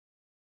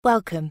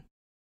Welcome.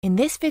 In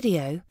this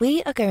video,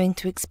 we are going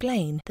to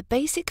explain the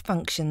basic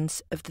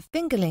functions of the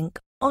fingerLINK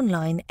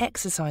online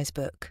exercise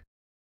book.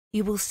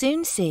 You will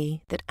soon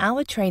see that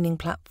our training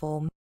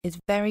platform is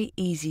very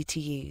easy to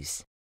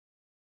use.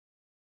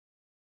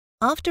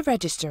 After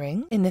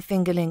registering in the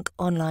fingerLINK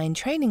online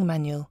training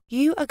manual,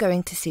 you are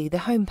going to see the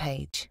home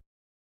page.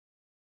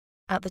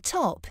 At the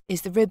top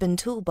is the ribbon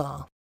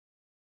toolbar.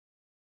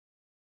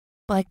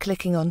 By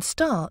clicking on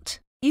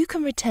Start, you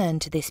can return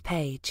to this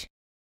page.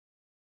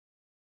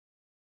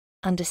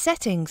 Under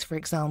Settings, for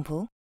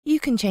example, you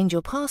can change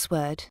your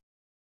password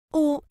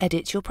or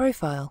edit your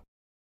profile.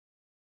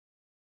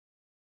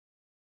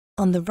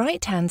 On the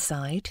right-hand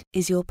side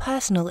is your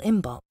personal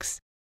inbox.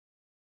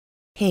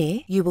 Here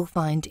you will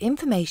find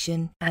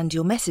information and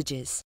your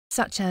messages,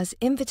 such as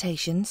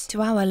invitations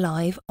to our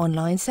live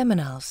online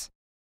seminars.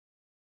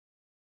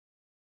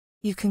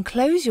 You can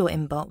close your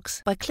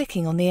inbox by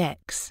clicking on the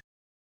X.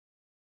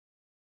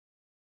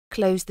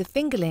 Close the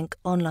fingerLINK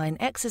online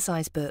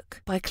exercise book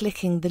by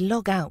clicking the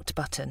Log Out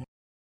button.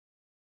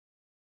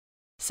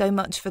 So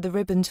much for the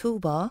ribbon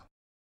toolbar.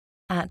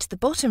 At the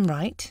bottom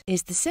right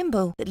is the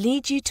symbol that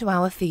leads you to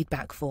our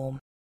feedback form.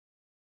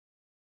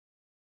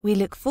 We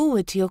look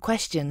forward to your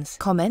questions,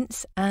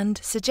 comments, and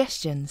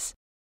suggestions.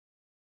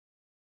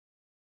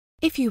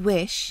 If you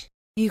wish,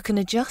 you can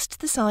adjust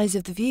the size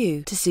of the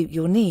view to suit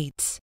your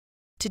needs.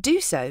 To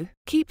do so,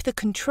 keep the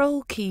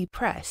Control key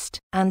pressed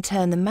and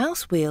turn the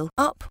mouse wheel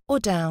up or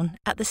down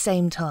at the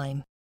same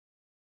time.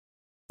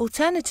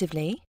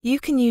 Alternatively, you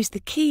can use the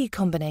key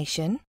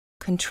combination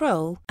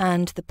Control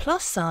and the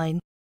plus sign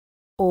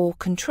or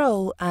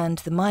Control and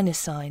the minus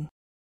sign.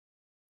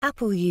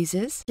 Apple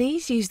users,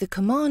 please use the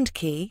Command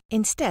key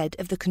instead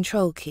of the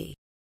Control key.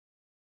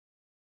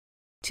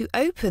 To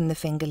open the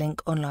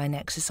fingerLINK online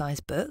exercise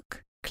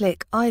book,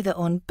 click either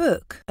on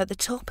Book at the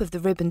top of the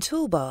ribbon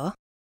toolbar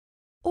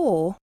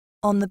or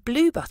on the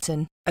blue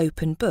button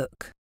Open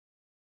Book.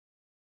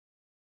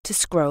 To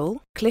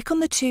scroll, click on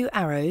the two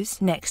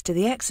arrows next to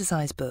the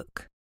exercise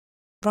book.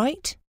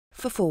 Right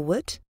for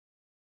forward,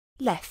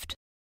 left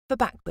for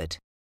backward.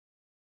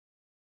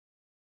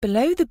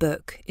 Below the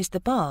book is the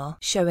bar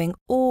showing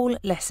all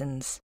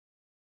lessons.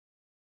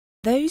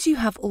 Those you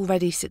have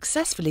already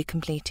successfully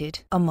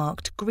completed are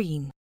marked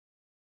green.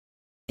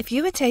 If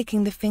you are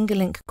taking the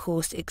fingerLINK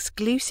course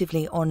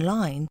exclusively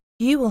online,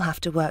 you will have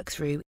to work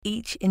through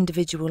each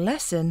individual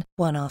lesson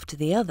one after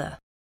the other.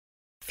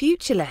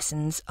 Future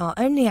lessons are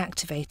only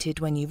activated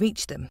when you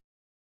reach them.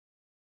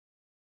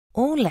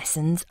 All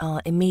lessons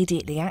are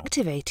immediately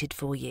activated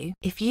for you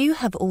if you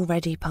have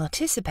already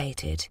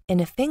participated in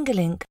a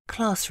fingerLINK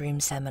classroom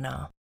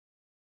seminar.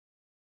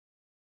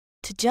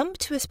 To jump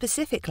to a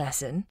specific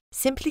lesson,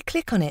 simply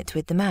click on it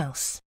with the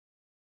mouse.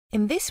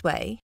 In this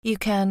way, you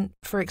can,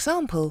 for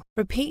example,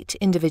 repeat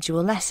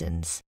individual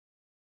lessons.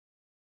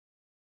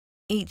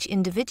 Each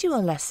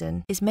individual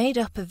lesson is made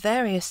up of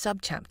various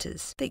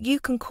subchapters that you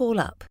can call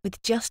up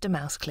with just a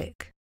mouse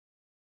click.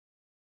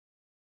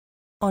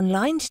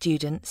 Online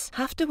students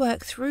have to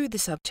work through the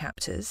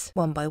subchapters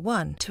one by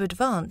one to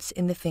advance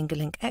in the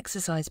fingerLINK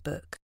exercise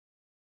book.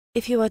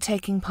 If you are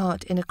taking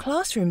part in a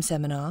classroom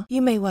seminar,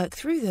 you may work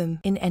through them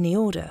in any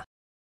order.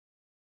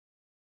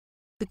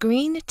 The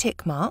green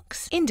tick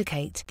marks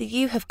indicate that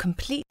you have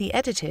completely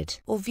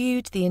edited or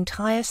viewed the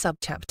entire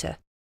subchapter.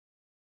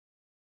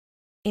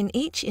 In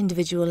each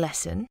individual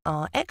lesson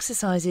are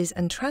exercises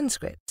and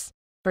transcripts,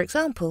 for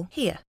example,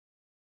 here.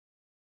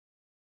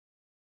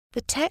 The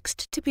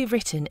text to be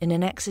written in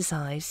an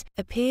exercise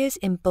appears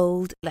in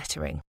bold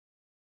lettering.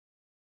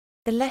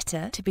 The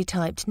letter to be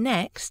typed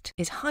next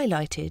is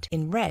highlighted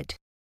in red.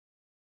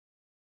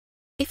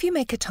 If you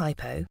make a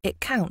typo, it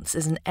counts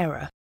as an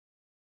error.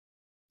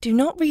 Do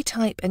not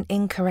retype an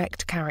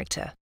incorrect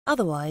character,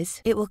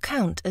 otherwise it will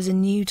count as a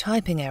new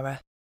typing error.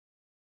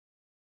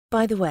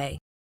 By the way,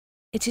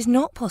 it is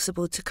not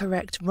possible to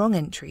correct wrong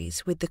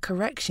entries with the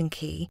correction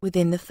key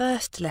within the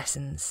first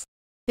lessons.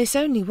 This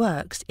only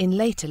works in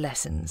later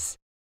lessons.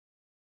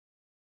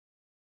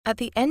 At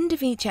the end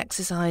of each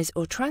exercise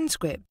or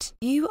transcript,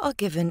 you are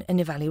given an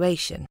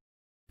evaluation.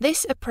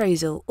 This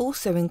appraisal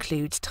also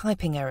includes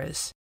typing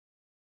errors.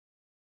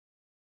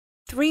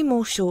 3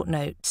 more short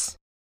notes.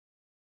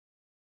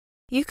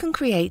 You can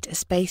create a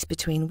space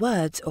between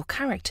words or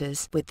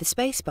characters with the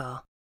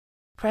spacebar.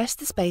 Press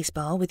the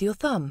spacebar with your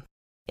thumb.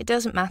 It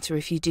doesn't matter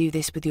if you do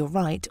this with your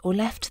right or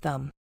left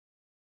thumb.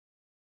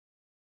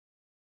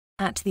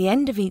 At the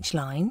end of each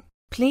line,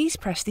 please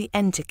press the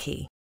Enter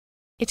key.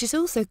 It is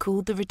also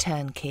called the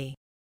Return key.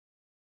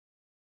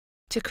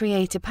 To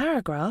create a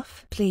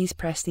paragraph, please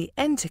press the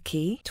Enter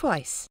key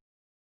twice.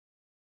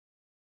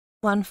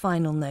 One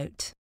final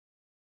note.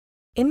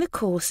 In the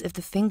course of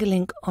the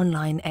fingerLINK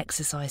online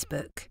exercise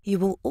book, you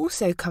will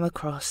also come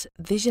across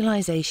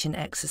visualization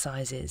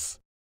exercises.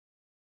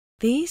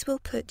 These will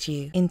put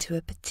you into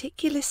a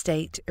particular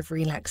state of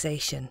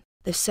relaxation,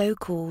 the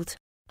so-called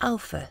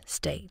alpha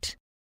state.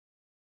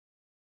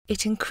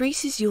 It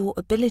increases your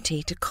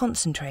ability to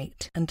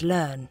concentrate and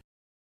learn.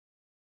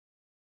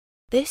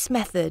 This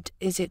method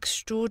is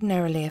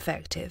extraordinarily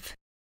effective.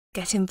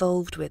 Get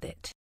involved with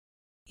it.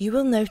 You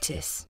will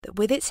notice that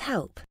with its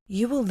help,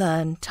 you will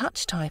learn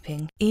touch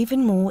typing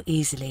even more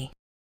easily.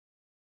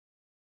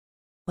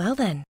 Well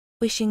then,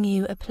 wishing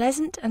you a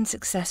pleasant and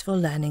successful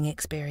learning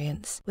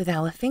experience with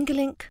our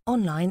fingerLINK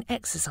online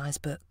exercise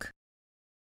book.